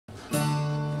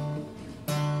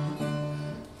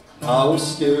How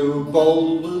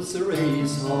Stewball was a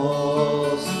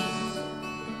racehorse,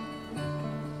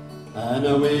 and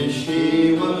I wish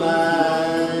he were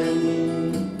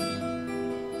mine.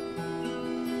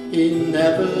 He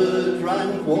never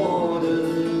drank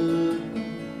water,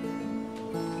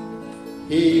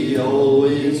 he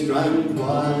always drank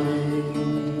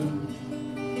wine.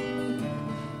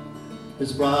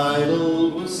 His bridle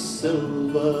was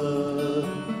silver,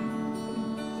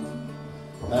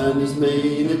 and his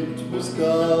mane it was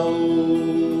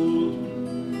gold,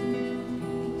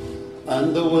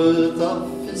 and the worth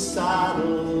of his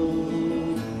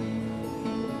saddle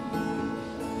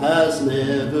has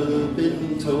never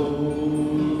been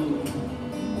told.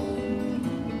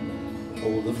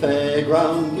 Oh, the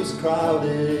fairground was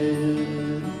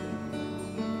crowded,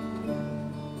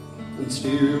 and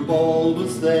Stewball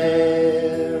was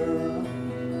there,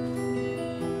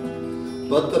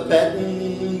 but the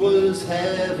betting was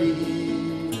heavy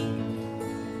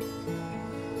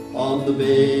on the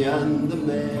bay and the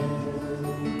mare.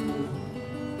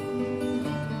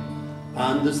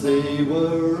 And as they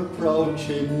were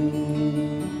approaching,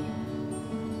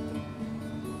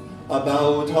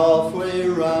 about halfway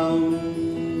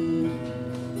round,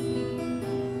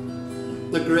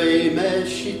 the grey mare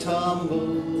she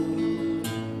tumbled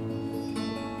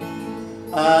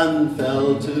and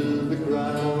fell to the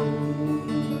ground.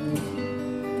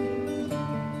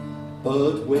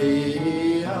 But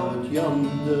way out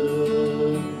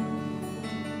yonder,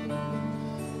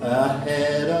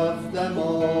 ahead of them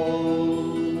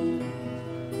all,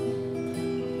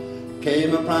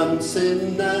 came a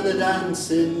prancing and a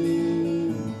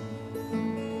dancing,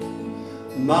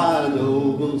 my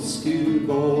noble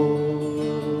Skewball.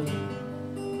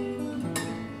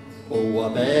 Oh, I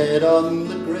bet on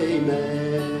the grey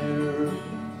mare,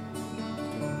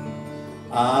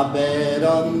 I bet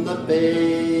on the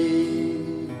bay.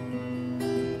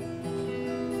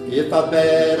 If I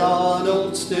bet on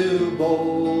old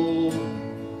Stewball,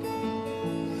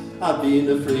 I've been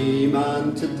a free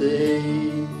man today.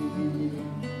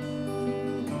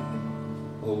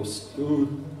 Oh,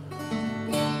 Stew,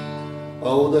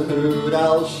 oh, the hoot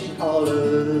owl she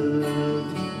hollered,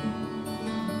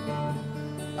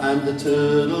 and the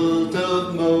turtle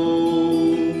dove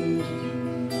moaned.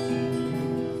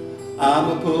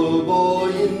 I'm a poor boy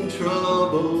in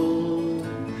trouble,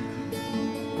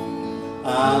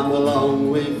 I'm a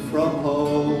long way from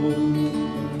home.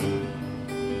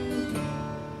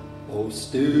 Oh,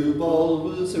 Stewball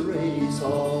was a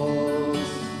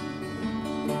racehorse,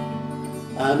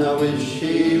 and I wish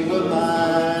he were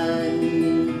mine.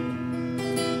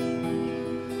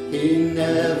 He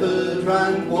never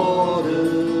drank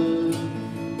water,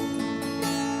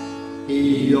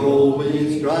 he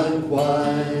always drank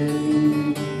wine.